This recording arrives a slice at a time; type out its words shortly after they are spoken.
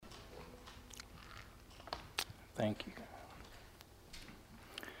Thank you.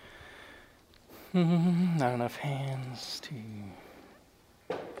 Not enough hands to...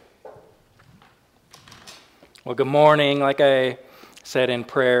 Well, good morning. Like I said in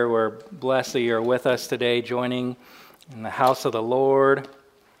prayer, we're blessed that you're with us today, joining in the house of the Lord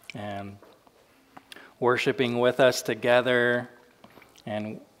and worshiping with us together.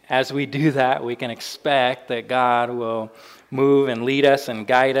 And as we do that, we can expect that God will move and lead us and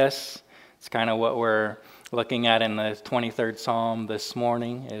guide us. It's kind of what we're looking at in the 23rd Psalm this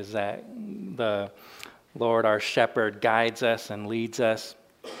morning, is that the Lord, our shepherd, guides us and leads us.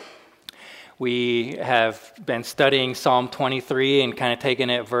 We have been studying Psalm 23 and kind of taking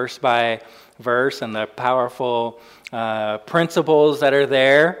it verse by verse and the powerful principles that are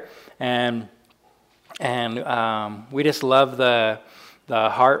there. And we just love the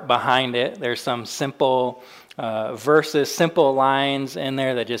heart behind it. There's some simple verses, simple lines in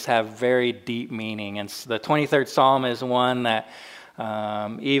there that just have very deep meaning. And the 23rd Psalm is one that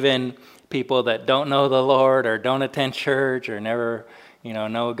even people that don't know the Lord or don't attend church or never,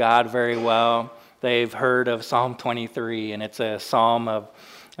 know God very well, they've heard of Psalm 23, and it's a psalm of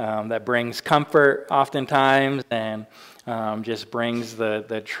that brings comfort oftentimes and just brings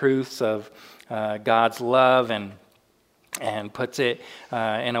the truths of God's love and puts it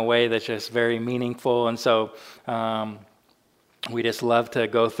in a way that's just very meaningful. And so we just love to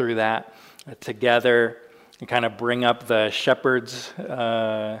go through that together and kind of bring up the shepherd's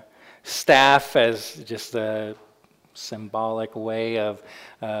staff as just a symbolic way of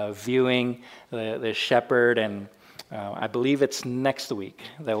viewing the shepherd. And I believe it's next week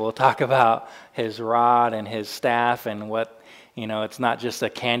that we'll talk about his rod and his staff and what, it's not just a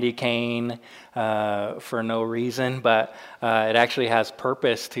candy cane for no reason, but it actually has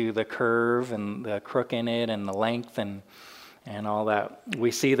purpose to the curve and the crook in it and the length and all that.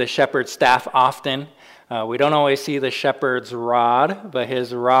 We see the shepherd's staff often. We don't always see the shepherd's rod, but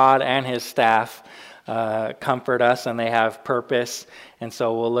his rod and his staff comfort us, and they have purpose. And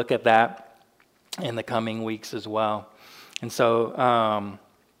so we'll look at that in the coming weeks as well. And so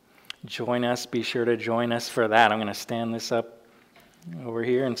join us. Be sure to join us for that. I'm going to stand this up over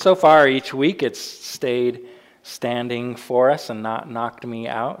here. And so far each week it's stayed standing for us and not knocked me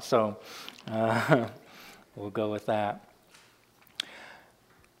out. So we'll go with that.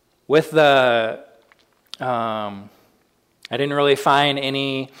 With the, I didn't really find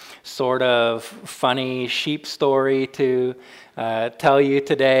any sort of funny sheep story to tell you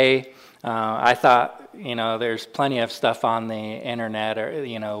today. I thought, there's plenty of stuff on the internet,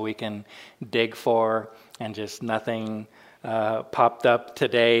 or, we can dig for, and just nothing popped up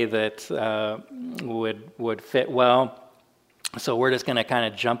today that would fit well. So we're just going to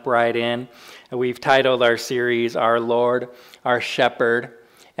kind of jump right in. We've titled our series, Our Lord, Our Shepherd.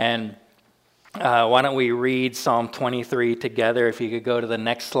 And why don't we read Psalm 23 together? If you could go to the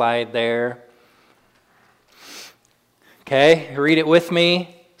next slide there. Okay, read it with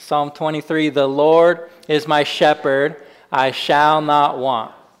me. Psalm 23, the Lord is my shepherd, I shall not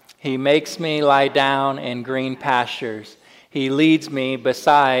want. He makes me lie down in green pastures. He leads me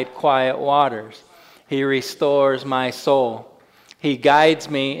beside quiet waters. He restores my soul. He guides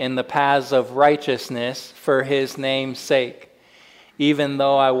me in the paths of righteousness for his name's sake. Even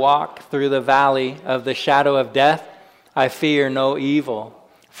though I walk through the valley of the shadow of death, I fear no evil,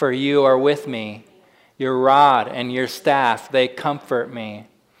 for you are with me. Your rod and your staff, they comfort me.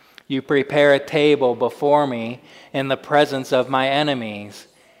 You prepare a table before me in the presence of my enemies.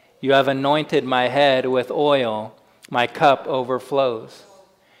 You have anointed my head with oil. My cup overflows.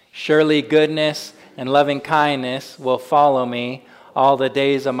 Surely goodness and loving kindness will follow me all the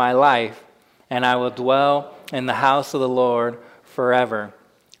days of my life, and I will dwell in the house of the Lord forever.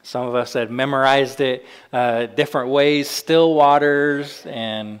 Some of us had memorized it different ways, still waters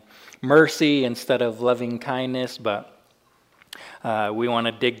and mercy instead of loving kindness, but we want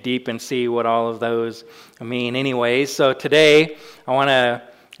to dig deep and see what all of those mean anyways. So today I want to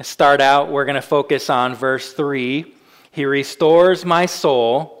start out, we're going to focus on verse 3. He restores my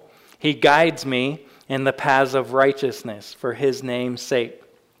soul. He guides me in the paths of righteousness for his name's sake.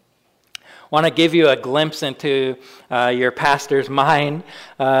 I want to give you a glimpse into your pastor's mind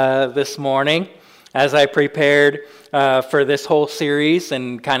this morning as I prepared for this whole series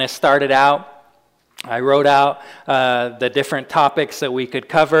and kind of started out. I wrote out the different topics that we could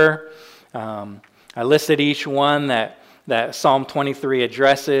cover. I listed each one that Psalm 23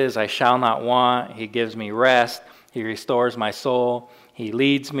 addresses. I shall not want. He gives me rest. He restores my soul. He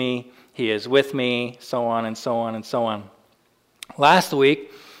leads me. He is with me, so on and so on and so on. Last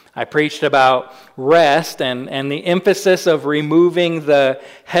week, I preached about rest and the emphasis of removing the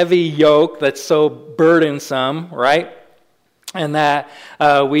heavy yoke that's so burdensome, right? And that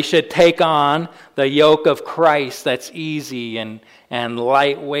we should take on the yoke of Christ that's easy and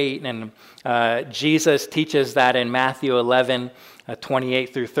lightweight. And Jesus teaches that in Matthew 11,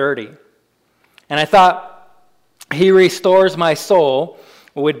 28 through 30. And I thought, He restores my soul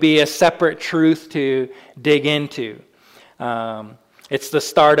would be a separate truth to dig into. It's the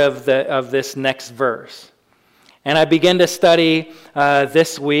start of this next verse. And I began to study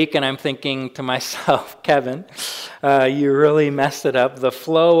this week, and I'm thinking to myself, Kevin, you really messed it up. The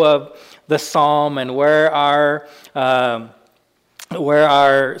flow of the psalm and where our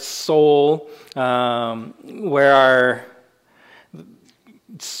soul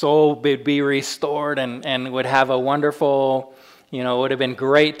would be restored and would have a wonderful, it would have been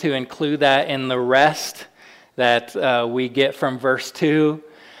great to include that in the rest that we get from verse 2,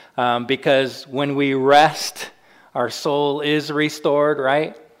 because when we rest, our soul is restored,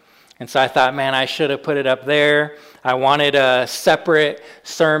 right? And so I thought, man, I should have put it up there. I wanted a separate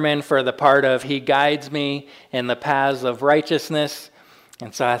sermon for the part of He guides me in the paths of righteousness.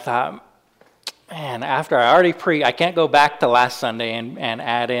 And so I thought, man, after I already preached, I can't go back to last Sunday and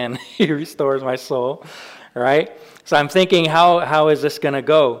add in, He restores my soul, right? So I'm thinking, how is this going to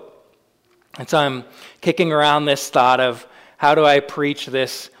go? And so I'm kicking around this thought of, how do I preach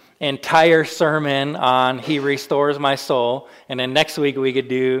this entire sermon on He restores my soul, and then next week we could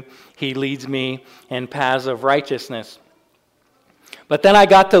do He leads me in paths of righteousness. But then I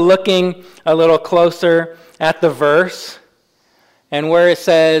got to looking a little closer at the verse, and where it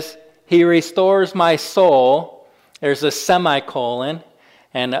says, He restores my soul, there's a semicolon,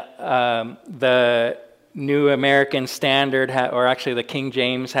 and the New American Standard, or actually the King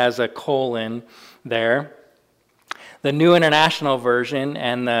James has a colon there. The New International Version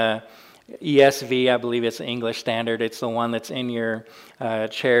and the ESV, I believe it's the English Standard, it's the one that's in your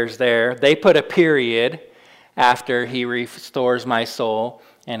chairs there. They put a period after He restores my soul,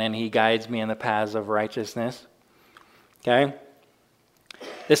 and then He guides me in the paths of righteousness. Okay?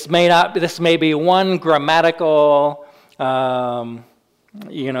 This may be one grammatical tool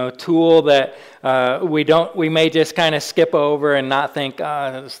that we may just kind of skip over and not think,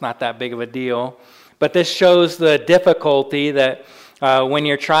 it's not that big of a deal. But this shows the difficulty that when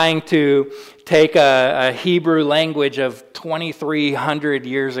you're trying to take a Hebrew language of 2,300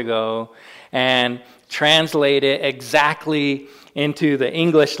 years ago and translate it exactly into the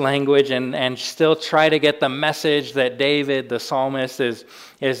English language and still try to get the message that David, the psalmist,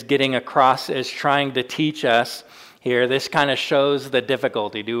 is getting across, is trying to teach us here. This kind of shows the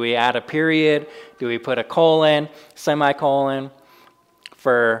difficulty. Do we add a period? Do we put a colon, semicolon?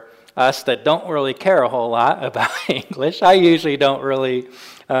 For us that don't really care a whole lot about English, I usually don't really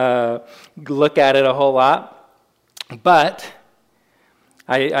look at it a whole lot. But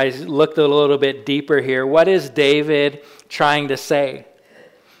I looked a little bit deeper here. What is David trying to say?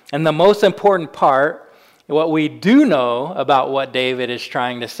 And the most important part, what we do know about what David is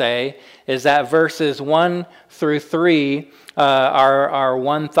trying to say, is that verses 1 through 3 are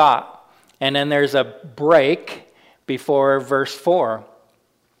one thought. And then there's a break before verse 4.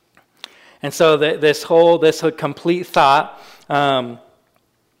 And so this complete thought,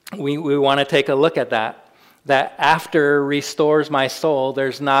 we want to take a look at that. That after restores my soul,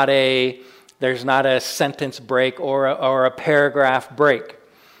 there's not a sentence break or a paragraph break.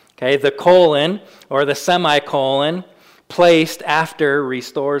 Okay, the colon or the semicolon placed after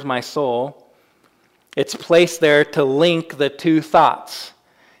restores my soul, it's placed there to link the two thoughts.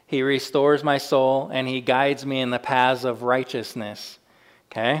 He restores my soul and He guides me in the paths of righteousness.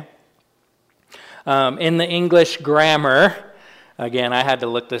 Okay. In the English grammar, again, I had to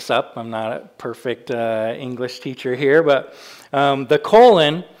look this up. I'm not a perfect English teacher here, but the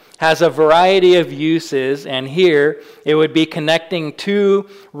colon has a variety of uses, and here it would be connecting two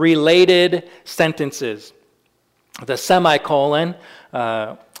related sentences. The semicolon,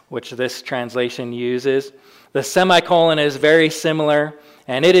 which this translation uses, the semicolon is very similar,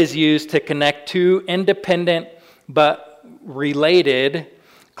 and it is used to connect two independent but related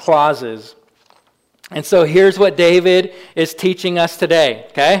clauses. And so here's what David is teaching us today,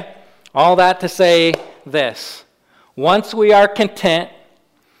 okay? All that to say this. Once we are content,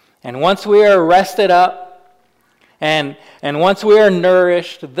 and once we are rested up, and once we are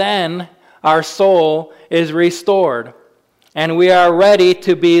nourished, then our soul is restored. And we are ready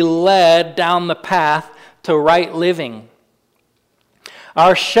to be led down the path to right living.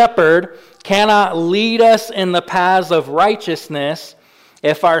 Our shepherd cannot lead us in the paths of righteousness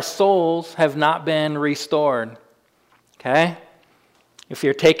if our souls have not been restored. Okay? If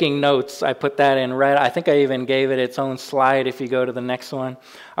you're taking notes, I put that in red. I think I even gave it its own slide if you go to the next one.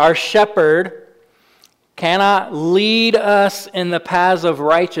 Our shepherd cannot lead us in the paths of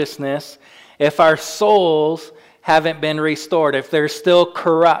righteousness if our souls haven't been restored, if they're still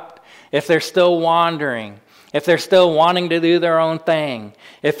corrupt, if they're still wandering, if they're still wanting to do their own thing,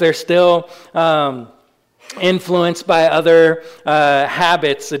 if they're still influenced by other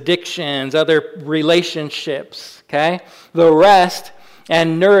habits, addictions, other relationships, okay? The rest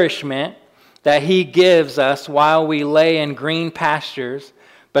and nourishment that he gives us while we lay in green pastures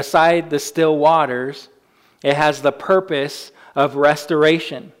beside the still waters, it has the purpose of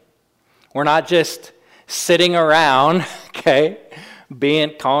restoration. We're not just sitting around, okay,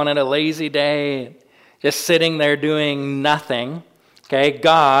 calling it a lazy day, just sitting there doing nothing, okay?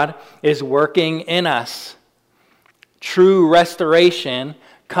 God is working in us. True restoration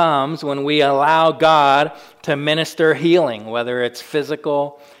comes when we allow God to minister healing, whether it's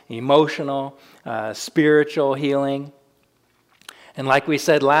physical, emotional, spiritual healing. And like we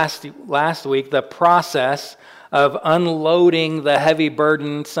said last week, the process of unloading the heavy,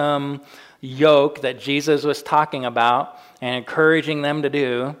 burdensome yoke that Jesus was talking about and encouraging them to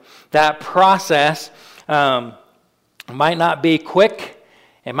do, that process might not be quick,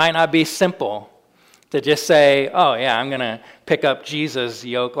 it might not be simple to just say, oh yeah, I'm going to pick up Jesus'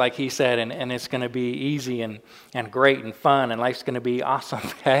 yoke like he said, and it's going to be easy and great and fun, and life's going to be awesome,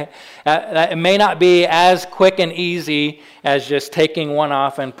 okay? It may not be as quick and easy as just taking one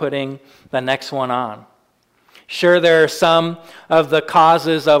off and putting the next one on. Sure, there are some of the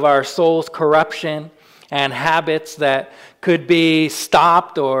causes of our soul's corruption and habits that could be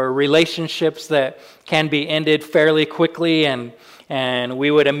stopped, or relationships that can be ended fairly quickly and we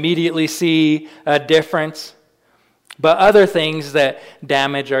would immediately see a difference. But other things that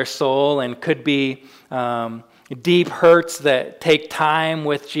damage our soul and could be deep hurts that take time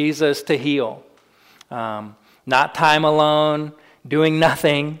with Jesus to heal. Not time alone, doing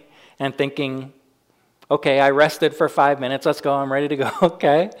nothing, and thinking, okay, I rested for 5 minutes, let's go, I'm ready to go,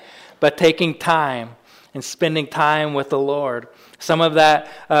 okay? But taking time and spending time with the Lord. Some of that,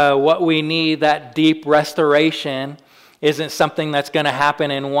 what we need, that deep restoration, isn't something that's going to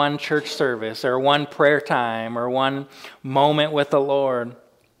happen in one church service or one prayer time or one moment with the Lord.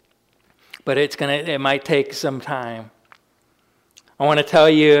 But it might take some time. I want to tell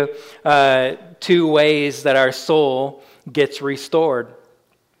you 2 ways that our soul gets restored,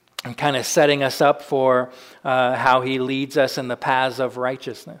 and kind of setting us up for how he leads us in the paths of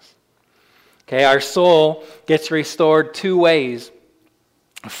righteousness. Okay, our soul gets restored 2 ways.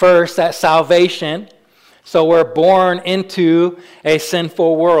 First, at salvation. So we're born into a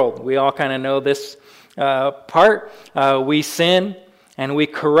sinful world. We all kind of know this part. We sin and we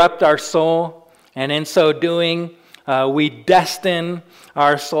corrupt our soul, and in so doing, we destine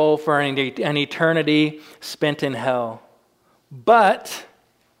our soul for an eternity spent in hell. But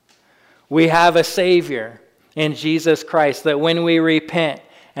we have a Savior in Jesus Christ, that when we repent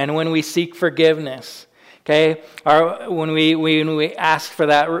and when we seek forgiveness, okay, when we ask for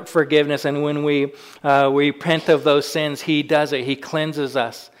that forgiveness and when we repent of those sins, he does it. He cleanses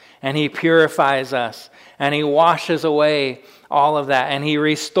us and he purifies us and he washes away all of that and he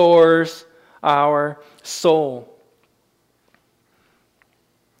restores our soul.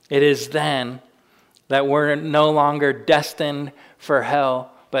 It is then that we're no longer destined for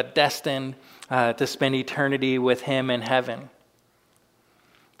hell, but destined to spend eternity with him in heaven.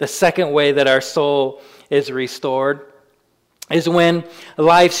 The second way that our soul is restored is when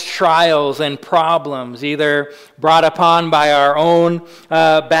life's trials and problems, either brought upon by our own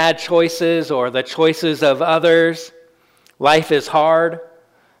bad choices or the choices of others. Life is hard.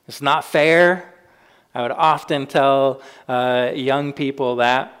 It's not fair. I would often tell young people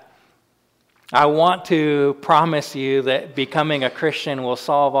that. I want to promise you that becoming a Christian will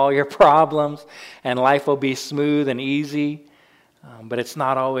solve all your problems and life will be smooth and easy. But it's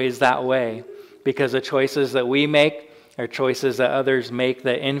not always that way, because the choices that we make are choices that others make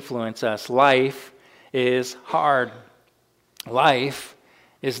that influence us. Life is hard. Life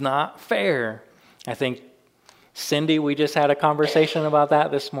is not fair. I think, Cindy, we just had a conversation about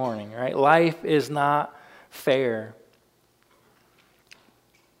that this morning, right? Life is not fair.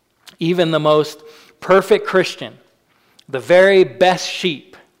 Even the most perfect Christian, the very best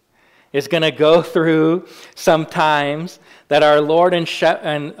sheep, is going to go through some times that our Lord and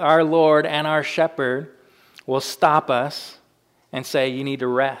our Shepherd will stop us and say, you need to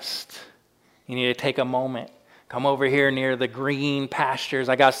rest. You need to take a moment. Come over here near the green pastures.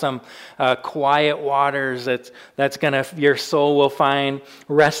 I got some quiet waters that's gonna, your soul will find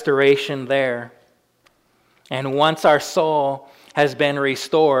restoration there. And once our soul has been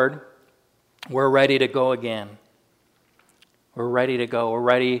restored, we're ready to go again. We're ready to go. We're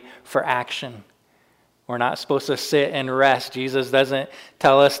ready for action. We're not supposed to sit and rest. Jesus doesn't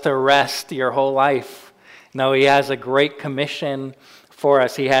tell us to rest your whole life. No, he has a great commission for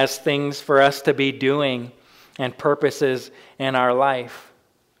us. He has things for us to be doing and purposes in our life.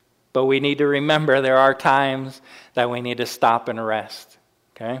 But we need to remember there are times that we need to stop and rest.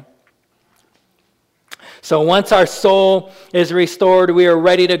 Okay? So once our soul is restored, we are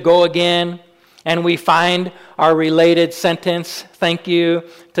ready to go again. And we find our related sentence, thank you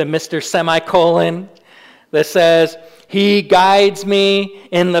to Mr. Semicolon, that says, he guides me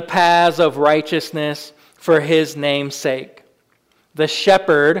in the paths of righteousness for his name's sake. The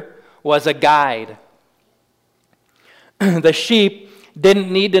shepherd was a guide. The sheep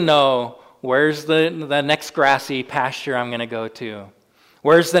didn't need to know, where's the next grassy pasture I'm going to go to?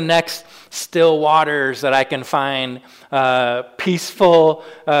 Where's the next still waters that I can find peaceful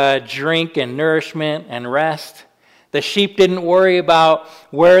drink and nourishment and rest? The sheep didn't worry about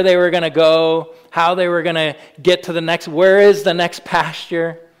where they were going to go, how they were going to get to the next, where is the next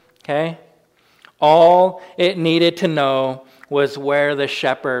pasture? Okay? All it needed to know was where the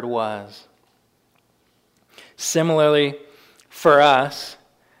shepherd was. Similarly, for us,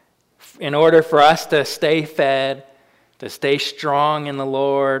 in order for us to stay fed, to stay strong in the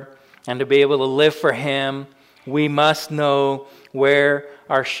Lord, and to be able to live for him, we must know where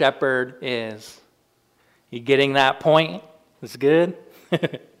our shepherd is. You getting that point? It's good?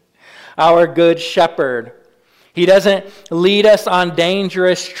 Our good shepherd. He doesn't lead us on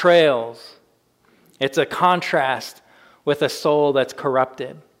dangerous trails. It's a contrast with a soul that's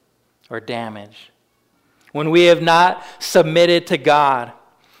corrupted or damaged. When we have not submitted to God,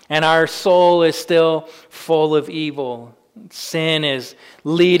 and our soul is still full of evil. Sin is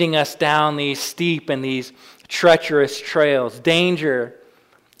leading us down these steep and these treacherous trails. Danger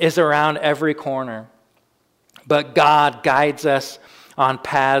is around every corner. But God guides us on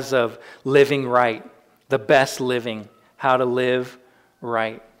paths of living right, the best living, how to live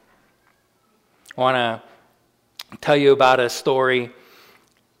right. I want to tell you about a story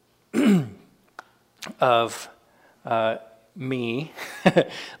of me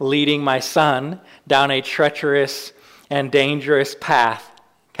leading my son down a treacherous and dangerous path.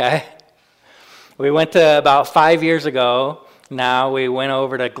 Okay? We went to about 5 years ago. Now we went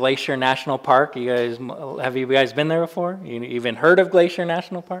over to Glacier National Park. Have you guys been there before? You even heard of Glacier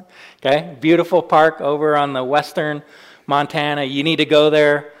National Park? Okay, beautiful park over on the western Montana. You need to go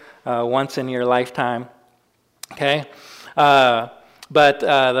there once in your lifetime. Okay. But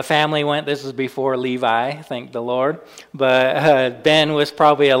the family went, this was before Levi, thank the Lord. But Ben was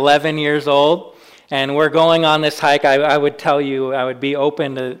probably 11 years old, and we're going on this hike. I would tell you, I would be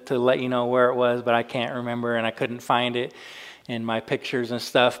open to let you know where it was, but I can't remember, and I couldn't find it in my pictures and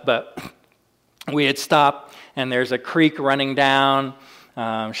stuff. But we had stopped, and there's a creek running down,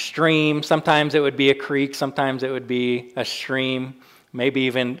 stream. Sometimes it would be a creek, sometimes it would be a stream. Maybe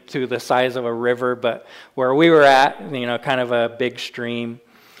even to the size of a river, but where we were at, kind of a big stream.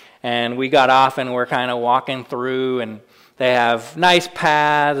 And we got off and we're kind of walking through, and they have nice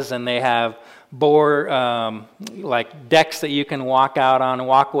paths, and they have like decks that you can walk out on,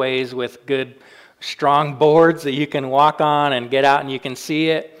 walkways with good, strong boards that you can walk on and get out and you can see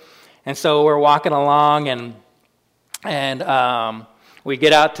it. And so we're walking along, and we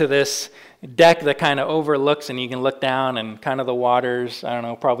get out to this deck that kind of overlooks, and you can look down, and kind of the water's, I don't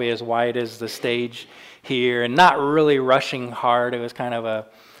know, probably as wide as the stage here, and not really rushing hard. It was kind of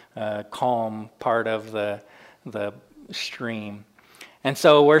a calm part of the stream. And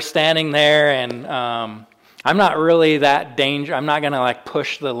so we're standing there, and I'm not really that danger. I'm not going to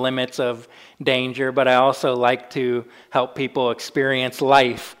push the limits of danger, but I also like to help people experience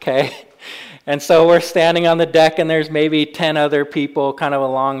life, okay? And so we're standing on the deck, and there's maybe 10 other people kind of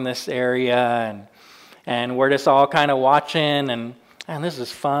along this area, and we're just all kind of watching, and this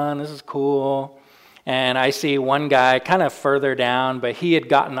is fun, this is cool. And I see one guy kind of further down, but he had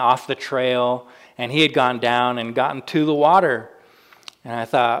gotten off the trail, and he had gone down and gotten to the water. And I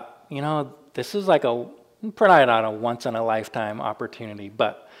thought, this is probably not a once-in-a-lifetime opportunity,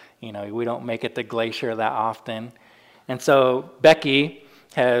 but, we don't make it to Glacier that often. And so Becky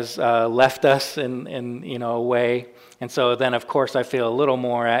has left us in a way, and so then of course I feel a little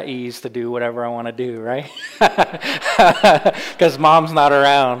more at ease to do whatever I want to do, right? Because mom's not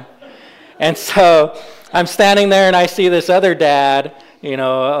around. And so I'm standing there, and I see this other dad,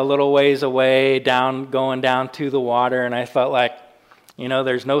 a little ways away, going down to the water, and I felt like,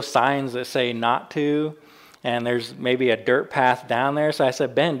 there's no signs that say not to, and there's maybe a dirt path down there. So I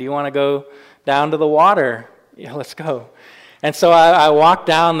said, Ben, do you want to go down to the water? Yeah, let's go. And so I walk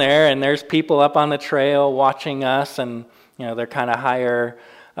down there, and there's people up on the trail watching us, and they're kind of higher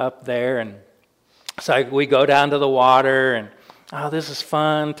up there. And so we go down to the water, and this is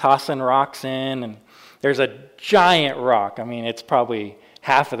fun, tossing rocks in. And there's a giant rock. I mean, it's probably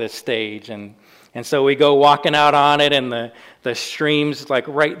half of the stage. And so we go walking out on it, and the stream's like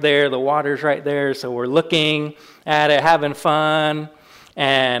right there, the water's right there. So we're looking at it, having fun.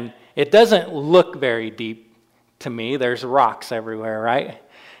 And it doesn't look very deep to me. There's rocks everywhere, right?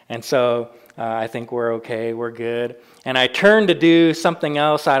 And so I think we're okay, we're good. And I turn to do something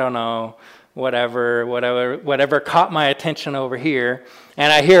else, I don't know, whatever caught my attention over here.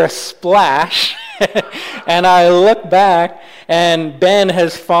 And I hear a splash, and I look back, and Ben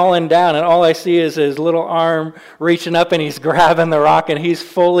has fallen down, and all I see is his little arm reaching up, and he's grabbing the rock, and he's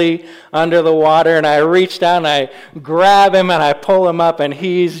fully under the water. And I reach down, and I grab him, and I pull him up, and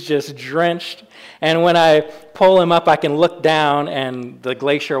he's just drenched. And when I pull him up, I can look down, and the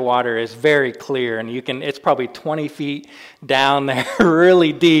glacier water is very clear, and it's probably 20 feet down there,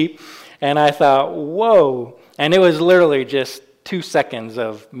 really deep. And I thought, whoa. And it was literally just 2 seconds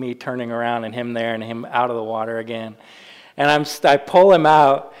of me turning around and him there and him out of the water again. And I pull him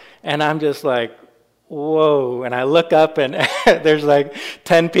out, and I'm just like, whoa. And I look up, and there's like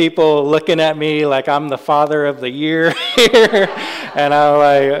 10 people looking at me like I'm the father of the year here. And I'm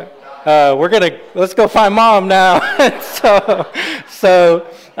like, let's go find Mom now. so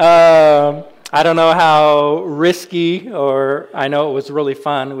I don't know how risky, or I know it was really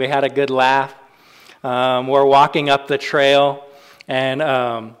fun. We had a good laugh. We're walking up the trail, and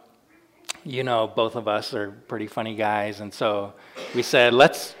both of us are pretty funny guys, and so we said,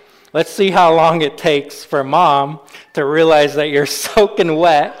 let's see how long it takes for Mom to realize that you're soaking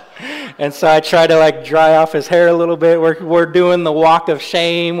wet. And so I try to dry off his hair a little bit. We're doing the walk of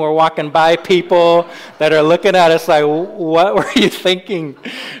shame. We're walking by people that are looking at us like, what were you thinking?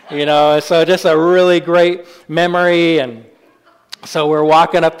 So just a really great memory. And so we're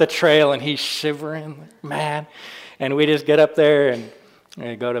walking up the trail, and he's shivering, man. And we just get up there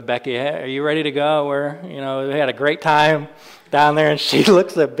and go to Becky. Hey, are you ready to go? We had a great time down there. And she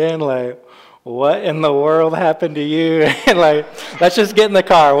looks at Ben like, what in the world happened to you? And let's just get in the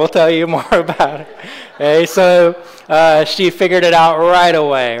car. We'll tell you more about it. Okay, so she figured it out right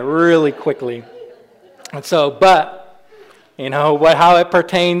away, really quickly. And so, but, how it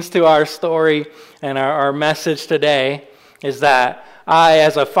pertains to our story and our message today is that I,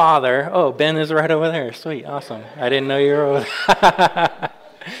 as a father, Ben is right over there. Sweet, awesome. I didn't know you were over there.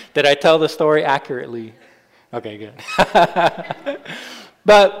 Did I tell the story accurately? Okay, good.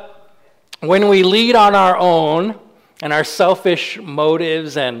 But when we lead on our own and our selfish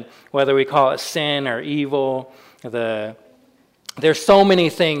motives, and whether we call it sin or evil, there's so many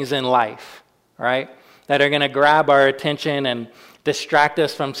things in life, right, that are going to grab our attention and distract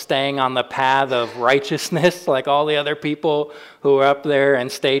us from staying on the path of righteousness like all the other people who are up there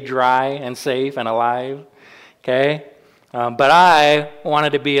and stay dry and safe and alive, okay? But I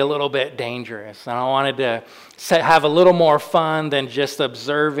wanted to be a little bit dangerous, and I wanted to have a little more fun than just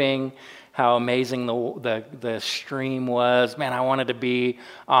observing how amazing the stream was. Man, I wanted to be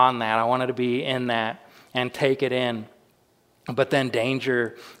on that. I wanted to be in that and take it in. But then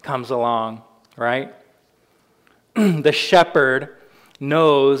danger comes along, right? The shepherd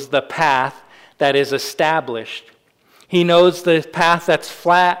knows the path that is established. He knows the path that's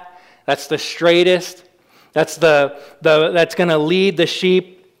flat, that's the straightest, that's that's going to lead the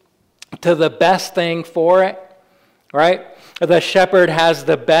sheep to the best thing for it, right? The shepherd has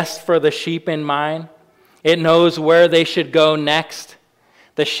the best for the sheep in mind. It knows where they should go next.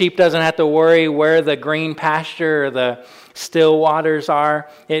 The sheep doesn't have to worry where the green pasture or the still waters are.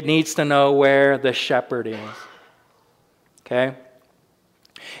 It needs to know where the shepherd is. Okay?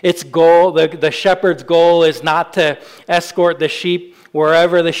 Its goal, the shepherd's goal is not to escort the sheep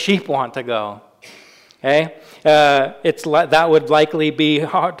wherever the sheep want to go. Okay? That would likely be to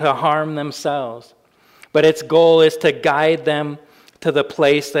harm themselves. But its goal is to guide them to the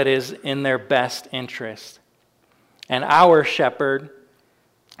place that is in their best interest. And our shepherd,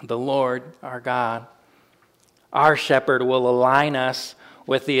 the Lord, our God, our shepherd will align us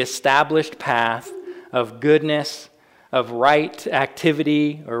with the established path of goodness, of right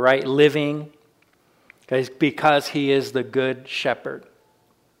activity or right living, because he is the good shepherd.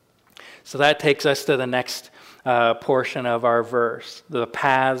 So that takes us to the next portion of our verse, the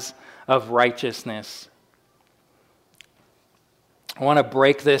paths of righteousness. I want to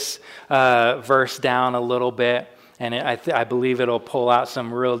break this verse down a little bit, and I believe it'll pull out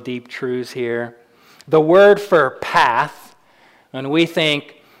some real deep truths here. The word for path, when we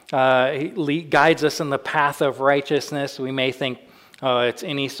think He guides us in the path of righteousness. We may think, oh, it's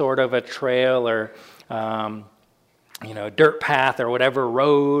any sort of a trail or dirt path or whatever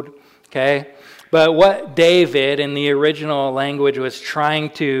road, okay? But what David in the original language was trying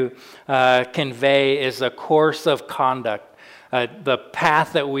to convey is a course of conduct, the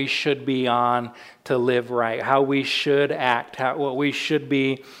path that we should be on to live right, how we should act, what we should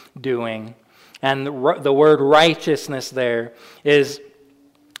be doing. And the word righteousness there is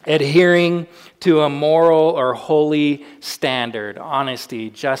adhering to a moral or holy standard, honesty,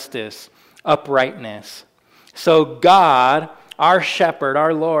 justice, uprightness. So God, our shepherd,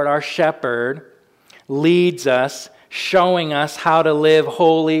 our Lord, our shepherd, leads us, showing us how to live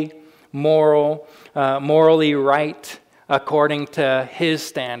holy, morally right, according to His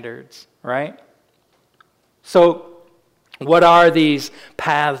standards, right? So, what are these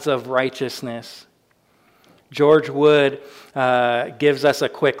paths of righteousness? George Wood gives us a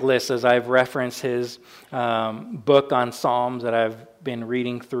quick list, as I've referenced his book on Psalms that I've been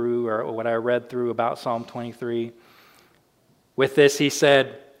reading through, or what I read through about Psalm 23. With this, he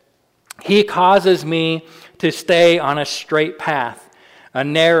said, "He causes me to stay on a straight path, a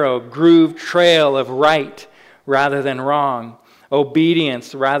narrow, grooved trail of right rather than wrong,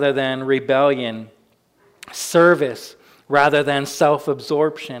 obedience rather than rebellion, service rather than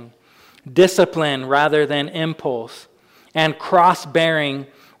self-absorption, discipline rather than impulse, and cross-bearing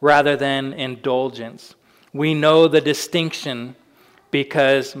rather than indulgence. We know the distinction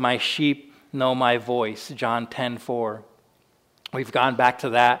because my sheep know my voice." John 10:4. We've gone back to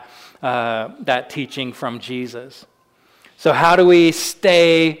that teaching from Jesus. So how do we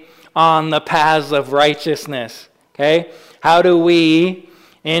stay on the paths of righteousness? Okay, how do we,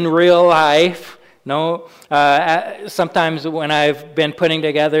 in real life, sometimes when I've been putting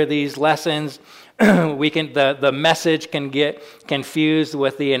together these lessons, the message can get confused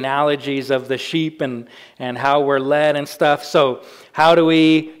with the analogies of the sheep and how we're led and stuff. So how do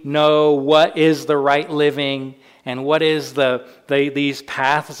we know what is the right living and what is these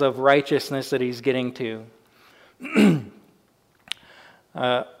paths of righteousness that he's getting to?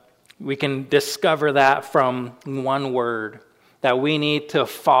 We can discover that from one word, that we need to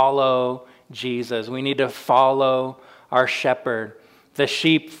follow Jesus. We need to follow our shepherd. The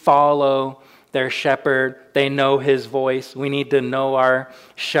sheep follow their shepherd. They know his voice. We need to know our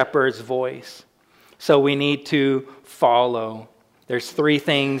shepherd's voice. So we need to follow. There's three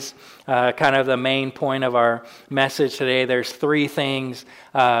things, kind of the main point of our message today. There's three things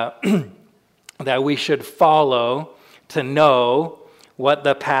that we should follow to know what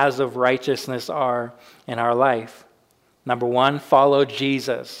the paths of righteousness are in our life. Number one, follow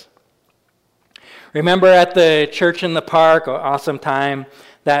Jesus. Remember at the church in the park, awesome time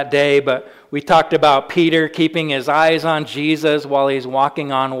that day, but we talked about Peter keeping his eyes on Jesus while he's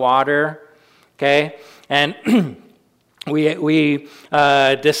walking on water, okay? And we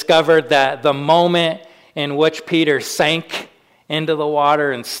discovered that the moment in which Peter sank into the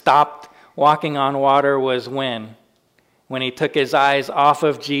water and stopped walking on water was when he took his eyes off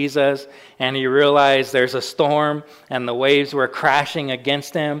of Jesus and he realized there's a storm and the waves were crashing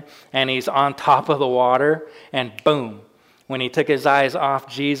against him and he's on top of the water, and boom, when he took his eyes off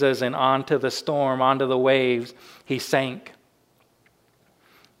Jesus and onto the storm, onto the waves, he sank.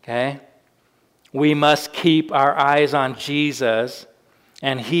 Okay? We must keep our eyes on Jesus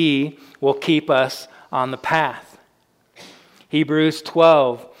and he will keep us on the path. Hebrews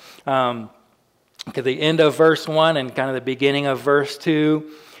 12, at the end of verse 1 and kind of the beginning of verse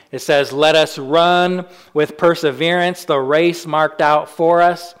 2, it says, "Let us run with perseverance the race marked out for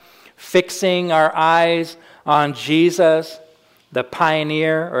us, fixing our eyes on Jesus, the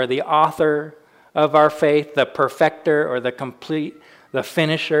pioneer or the author of our faith, the perfecter or the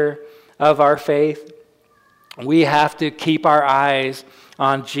finisher of our faith." We have to keep our eyes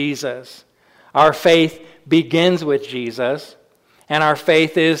on Jesus. Our faith begins with Jesus, and our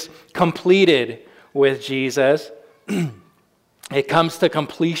faith is completed with Jesus. It comes to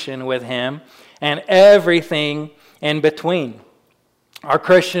completion with him and everything in between. Our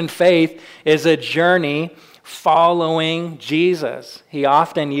Christian faith is a journey following Jesus. He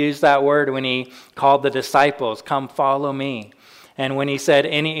often used that word when he called the disciples, "Come follow me." And when he said,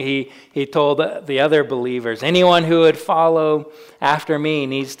 he told the other believers, anyone who would follow after me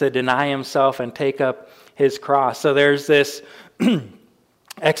needs to deny himself and take up his cross. So there's this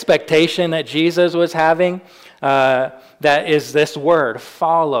expectation that Jesus was having, that is this word,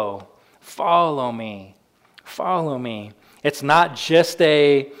 follow me, follow me. It's not just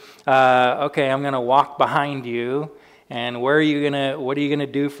okay, I'm going to walk behind you And what are you gonna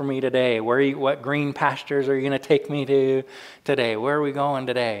do for me today? What green pastures are you gonna take me to today? Where are we going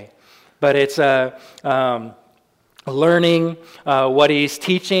today? But it's learning what he's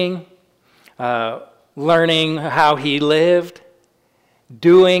teaching, learning how he lived,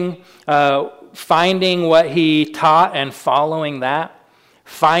 finding what he taught and following that,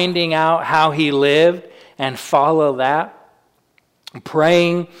 finding out how he lived and follow that,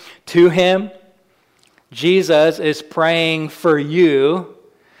 praying to him. Jesus is praying for you,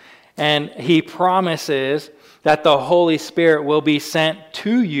 and he promises that the Holy Spirit will be sent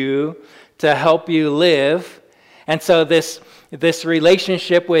to you to help you live. And so this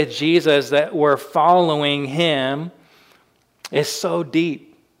relationship with Jesus that we're following him is so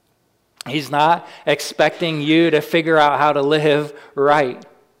deep. He's not expecting you to figure out how to live right.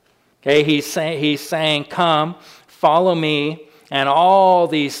 Okay, he's saying, come, follow me, and all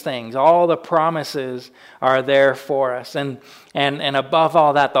these things, all the promises are there for us. And above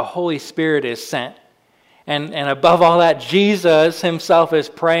all that, the Holy Spirit is sent. And above all that, Jesus himself is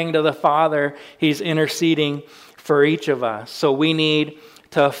praying to the Father. He's interceding for each of us. So we need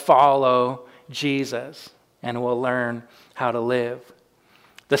to follow Jesus, and we'll learn how to live.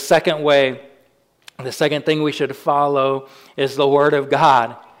 The second thing we should follow is the Word of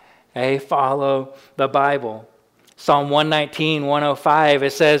God. Okay? Follow the Bible. Psalm 119, 105,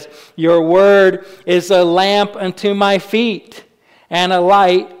 it says, your word is a lamp unto my feet and a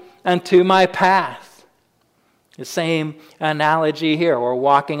light unto my path. The same analogy here. We're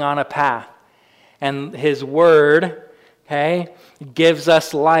walking on a path. And his word, okay, gives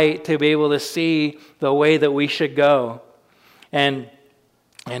us light to be able to see the way that we should go. And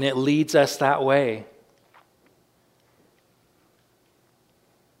it leads us that way.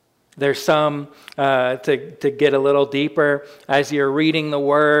 There's some, to get a little deeper, as you're reading the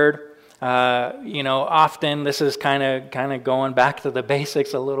Word, often this is kind of going back to the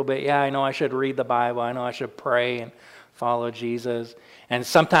basics a little bit. Yeah, I know I should read the Bible. I know I should pray and follow Jesus. And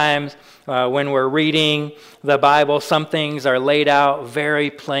sometimes when we're reading the Bible, some things are laid out very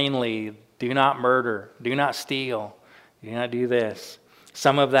plainly. Do not murder. Do not steal. Do not do this.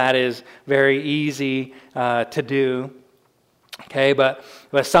 Some of that is very easy to do. Okay, but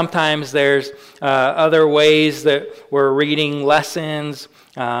sometimes there's other ways that we're reading lessons,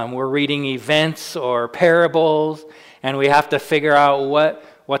 we're reading events or parables, and we have to figure out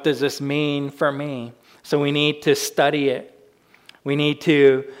what does this mean for me. So we need to study it. We need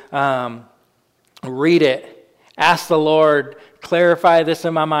to read it. Ask the Lord, clarify this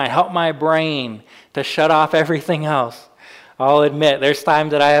in my mind. Help my brain to shut off everything else. I'll admit, there's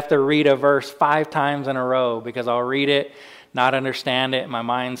times that I have to read a verse 5 times in a row because I'll read it, not understand it, my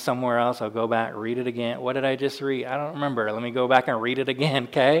mind's somewhere else. I'll go back, read it again. What did I just read? I don't remember. Let me go back and read it again,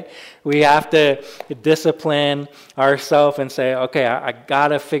 okay? We have to discipline ourselves and say, okay, I got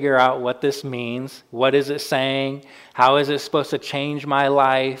to figure out what this means. What is it saying? How is it supposed to change my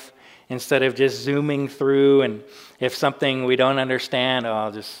life? Instead of just zooming through, and if something we don't understand,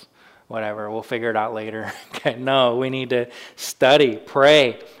 I'll just, whatever, we'll figure it out later. Okay, no, we need to study,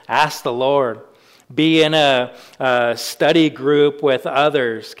 pray, ask the Lord. Be in a study group with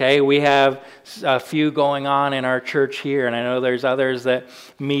others, okay? We have a few going on in our church here, and I know there's others that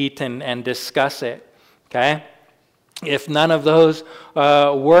meet and discuss it, okay? If none of those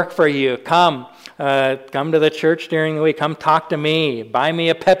work for you, come to the church during the week. Come talk to me. Buy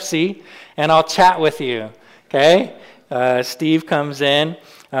me a Pepsi, and I'll chat with you, okay? Steve comes in,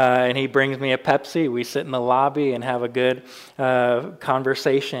 and he brings me a Pepsi. We sit in the lobby and have a good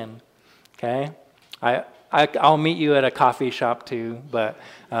conversation, okay? I'll meet you at a coffee shop too, but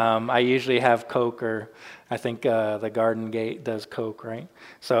I usually have Coke, or I think the Garden Gate does Coke, right?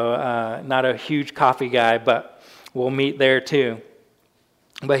 So not a huge coffee guy, but we'll meet there too.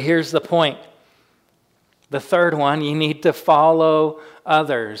 But here's the point. The third one, you need to follow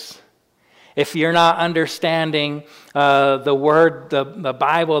others. If you're not understanding the Word, the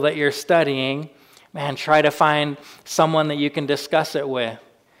Bible that you're studying, man, try to find someone that you can discuss it with.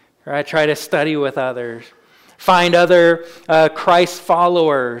 Right? Try to study with others. Find other Christ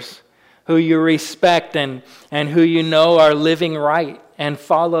followers who you respect and who you know are living right, and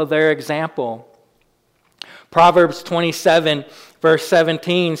follow their example. Proverbs 27, verse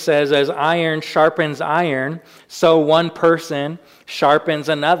 17 says, as iron sharpens iron, so one person sharpens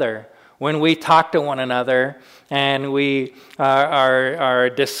another. When we talk to one another and we are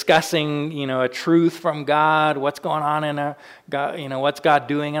discussing, a truth from God, what's going on in our God, what's God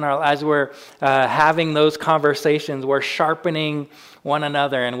doing in our lives, we're having those conversations, we're sharpening one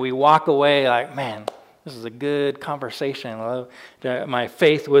another, and we walk away like, man, this is a good conversation. My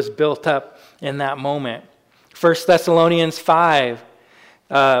faith was built up in that moment. 1 Thessalonians 5,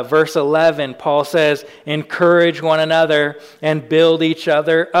 verse 11, Paul says, encourage one another and build each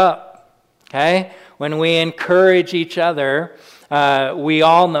other up. Okay? When we encourage each other, we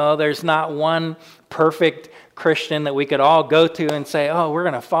all know there's not one perfect Christian that we could all go to and say, oh, we're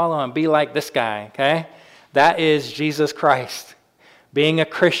going to follow and be like this guy. Okay? That is Jesus Christ. Being a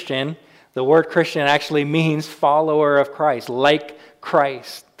Christian, the word Christian actually means follower of Christ, like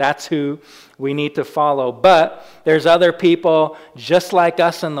Christ. That's who we need to follow. But there's other people just like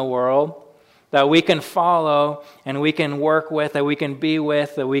us in the world that we can follow and we can work with, that we can be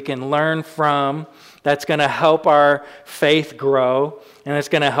with, that we can learn from, that's going to help our faith grow, and it's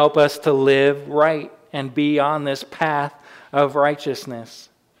going to help us to live right and be on this path of righteousness.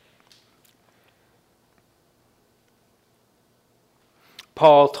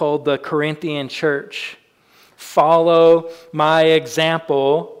 Paul told the Corinthian church, follow my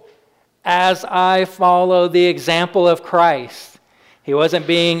example as I follow the example of Christ. He wasn't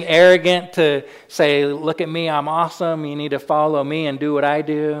being arrogant to say, look at me, I'm awesome, you need to follow me and do what I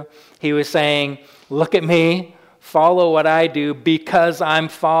do. He was saying, look at me, follow what I do because I'm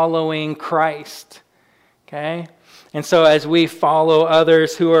following Christ. Okay? And so as we follow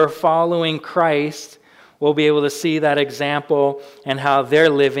others who are following Christ, we'll be able to see that example and how they're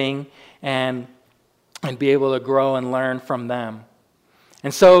living and be able to grow and learn from them.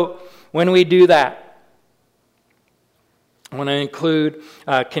 And so when we do that, I want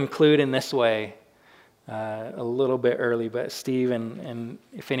to conclude in this way, a little bit early, but Steve and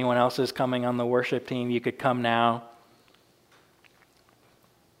if anyone else is coming on the worship team, you could come now.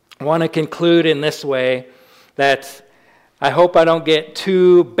 I want to conclude in this way that I hope I don't get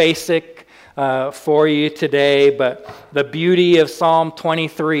too basic for you today, but the beauty of Psalm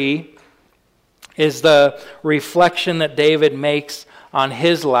 23 is the reflection that David makes on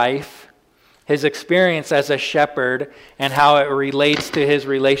his life, his experience as a shepherd, and how it relates to his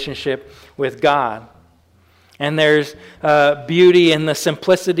relationship with God. And there's beauty in the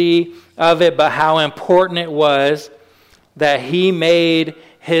simplicity of it, but how important it was that he made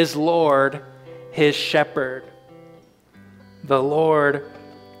his Lord his shepherd. The Lord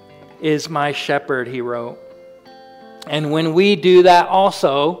is my shepherd, he wrote. And when we do that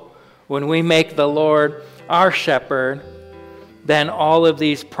also, when we make the Lord our shepherd, then all of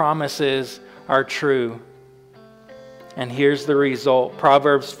these promises are true. And here's the result.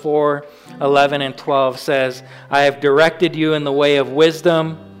 Proverbs 4:11 and 12 says, I have directed you in the way of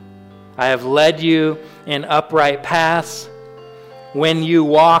wisdom. I have led you in upright paths. When you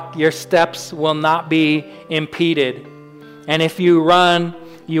walk, your steps will not be impeded. And if you run,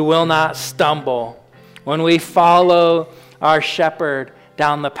 you will not stumble. When we follow our shepherd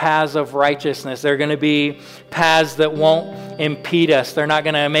down the paths of righteousness, they're going to be paths that won't impede us. They're not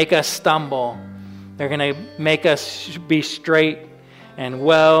going to make us stumble. They're going to make us be straight and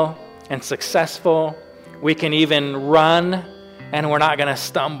well and successful. We can even run and we're not going to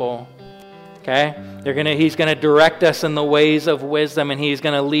stumble. Okay? He's going to direct us in the ways of wisdom, and he's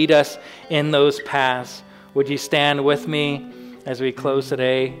going to lead us in those paths. Would you stand with me as we close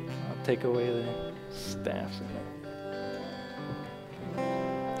today? I'll take away the staffs.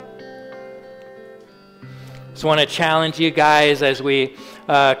 Just want to challenge you guys as we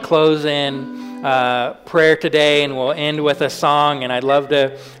close in prayer today, and we'll end with a song. And I'd love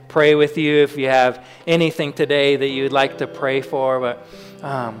to pray with you if you have anything today that you'd like to pray for. But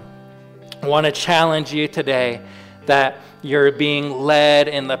I want to challenge you today that you're being led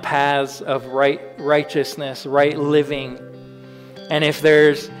in the paths of righteousness, right living. And if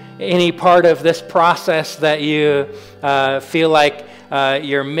there's any part of this process that you feel like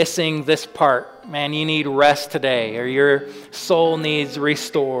you're missing this part, man, you need rest today, or your soul needs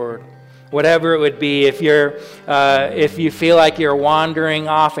restored. Whatever it would be, if you feel like you're wandering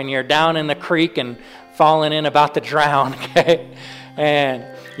off and you're down in the creek and falling in about to drown, okay, and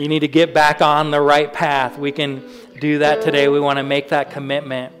you need to get back on the right path, we can do that today. We want to make that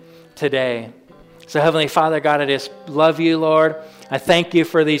commitment today. So Heavenly Father, God, I just love you, Lord. I thank you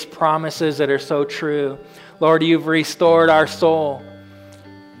for these promises that are so true. Lord, you've restored our soul.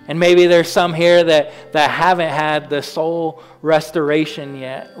 And maybe there's some here that haven't had the soul restoration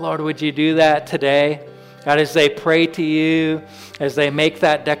yet. Lord, would you do that today? God, as they pray to you, as they make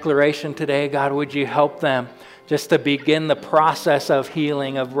that declaration today, God, would you help them just to begin the process of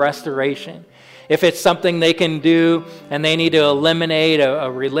healing, of restoration? If it's something they can do and they need to eliminate a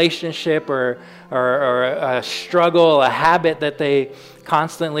relationship or a struggle, a habit that they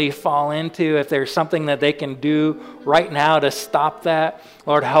constantly fall into, if there's something that they can do right now to stop that,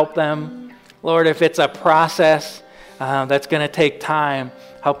 Lord, help them. Lord, if it's a process that's going to take time.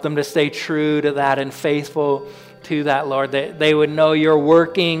 Help them to stay true to that and faithful to that, Lord. That they would know you're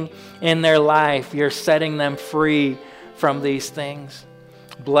working in their life. You're setting them free from these things.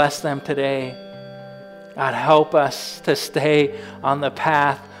 Bless them today. God, help us to stay on the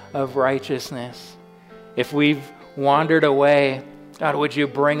path of righteousness. If we've wandered away, God, would you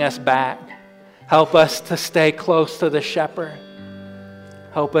bring us back? Help us to stay close to the shepherd.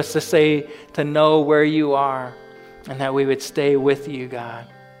 Help us to know where you are, and that we would stay with you, God.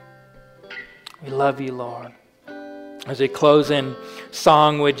 We love you, Lord. As we close in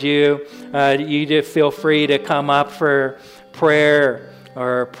song, would you just feel free to come up for prayer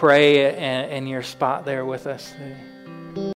or pray in your spot there with us.